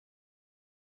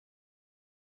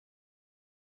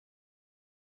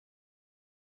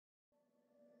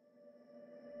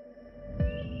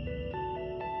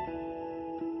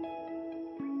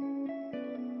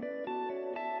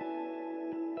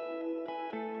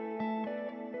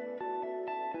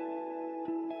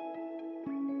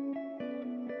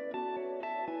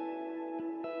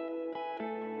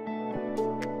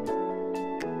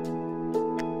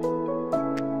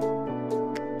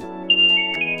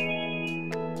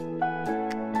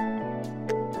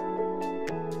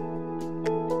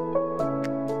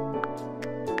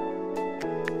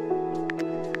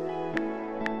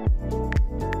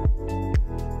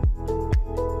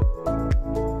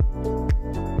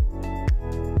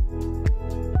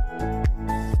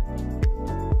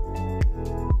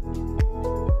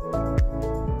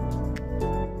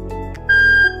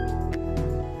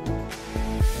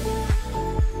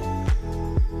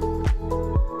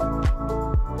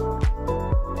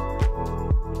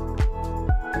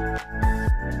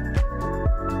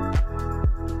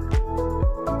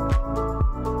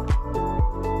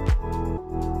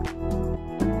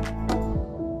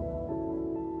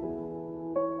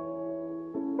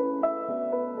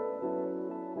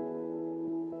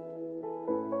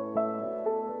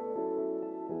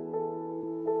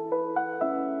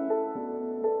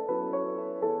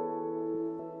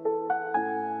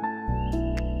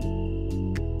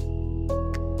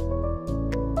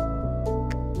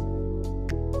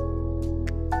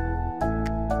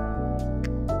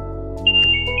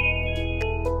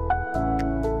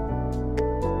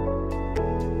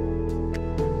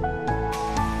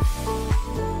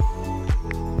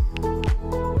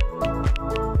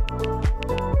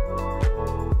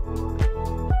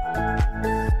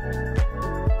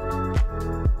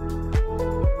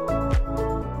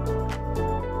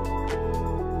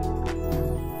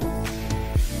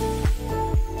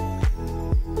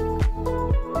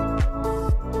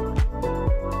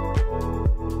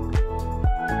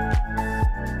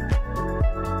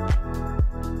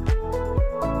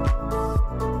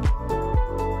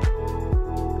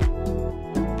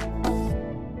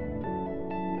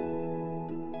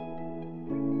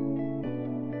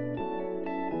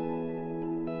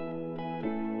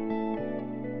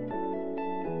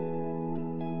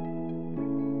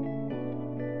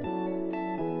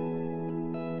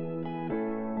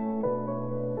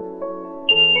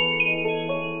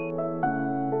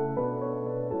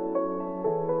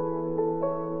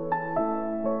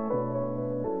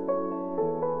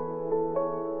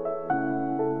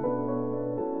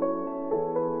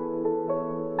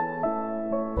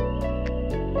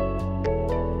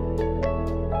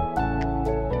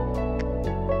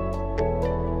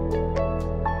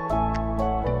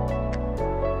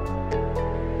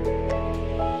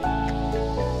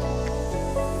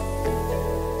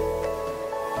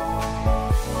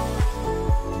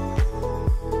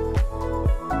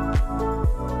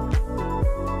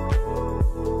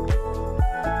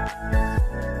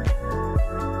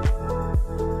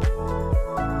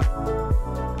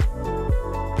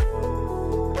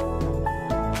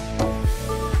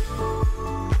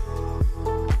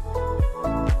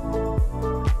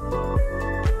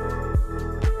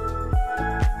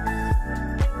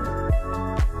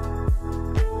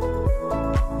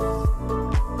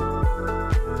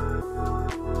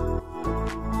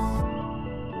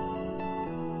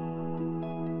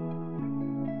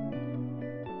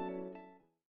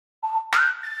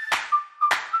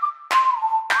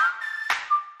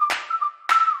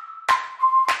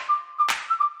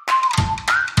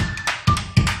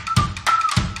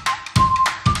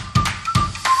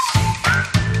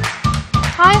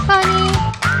Hi, honey.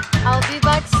 I'll be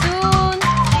back soon.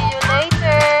 See you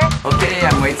later. Okay,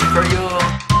 I'm waiting for you.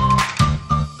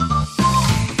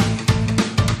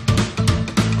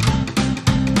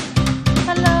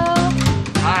 Hello.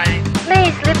 Hi.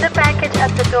 Please leave the package at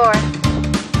the door.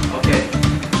 Okay.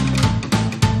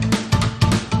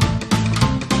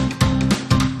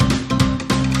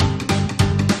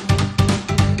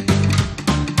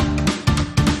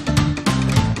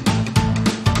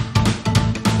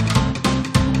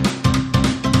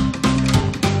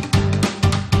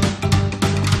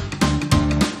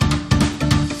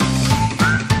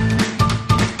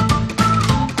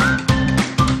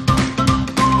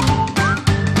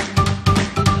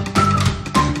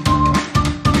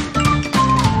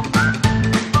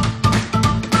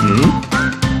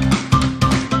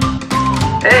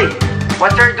 Hey,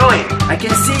 what you're doing? I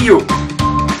can see you.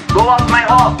 Go out my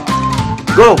hall.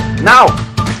 Go, now.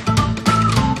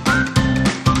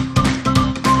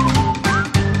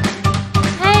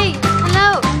 Hey,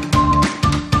 hello.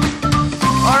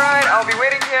 Alright, I'll be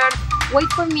waiting here. Wait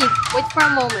for me. Wait for a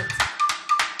moment.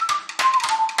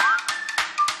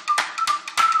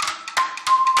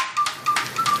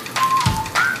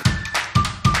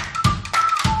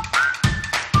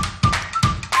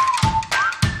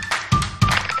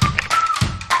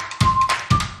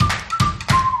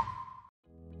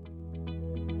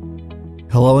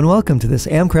 Hello and welcome to this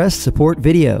Amcrest support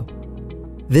video.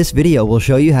 This video will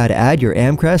show you how to add your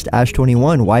Amcrest A.G.S.N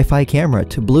Wi-Fi camera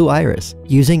to Blue Iris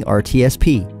using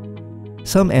RTSP.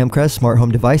 Some Amcrest smart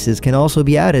home devices can also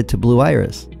be added to Blue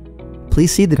Iris.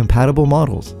 Please see the compatible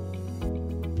models.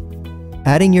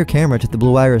 Adding your camera to the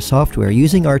Blue Iris software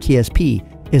using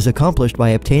RTSP is accomplished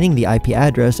by obtaining the IP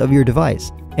address of your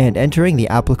device and entering the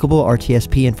applicable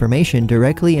RTSP information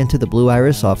directly into the Blue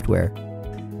Iris software.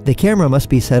 The camera must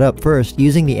be set up first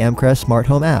using the Amcrest Smart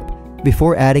Home app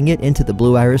before adding it into the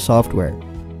Blue Iris software.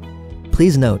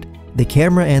 Please note, the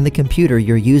camera and the computer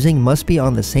you're using must be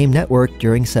on the same network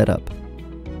during setup.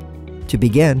 To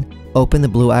begin, open the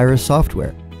Blue Iris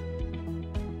software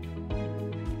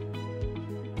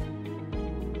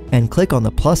and click on the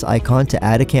plus icon to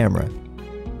add a camera.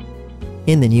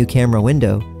 In the new camera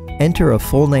window, enter a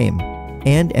full name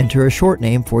and enter a short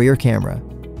name for your camera.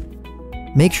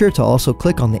 Make sure to also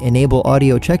click on the Enable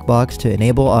Audio checkbox to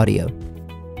enable audio.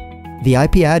 The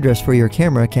IP address for your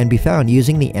camera can be found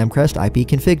using the Amcrest IP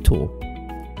config tool.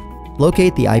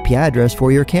 Locate the IP address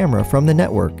for your camera from the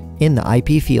network in the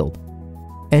IP field.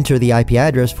 Enter the IP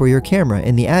address for your camera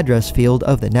in the address field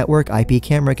of the Network IP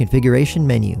Camera Configuration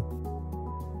menu.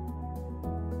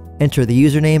 Enter the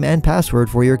username and password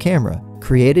for your camera,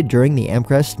 created during the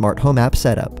Amcrest Smart Home app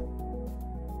setup.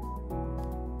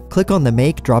 Click on the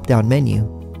Make drop-down menu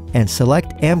and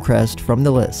select Amcrest from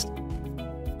the list.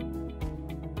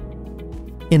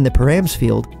 In the Params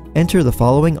field, enter the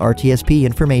following RTSP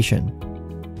information.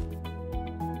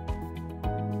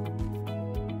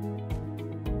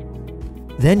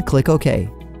 Then click OK.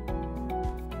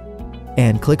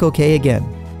 And click OK again.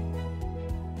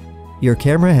 Your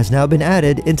camera has now been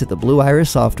added into the Blue Iris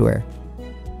software.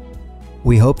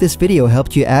 We hope this video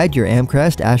helped you add your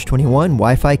Amcrest A.G.S.N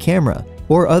Wi-Fi camera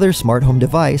or other smart home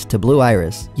device to Blue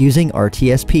Iris using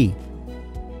RTSP.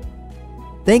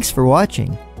 Thanks for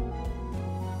watching.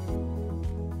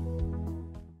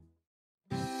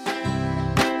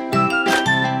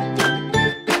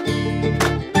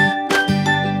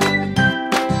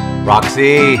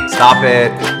 Roxy, stop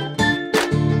it.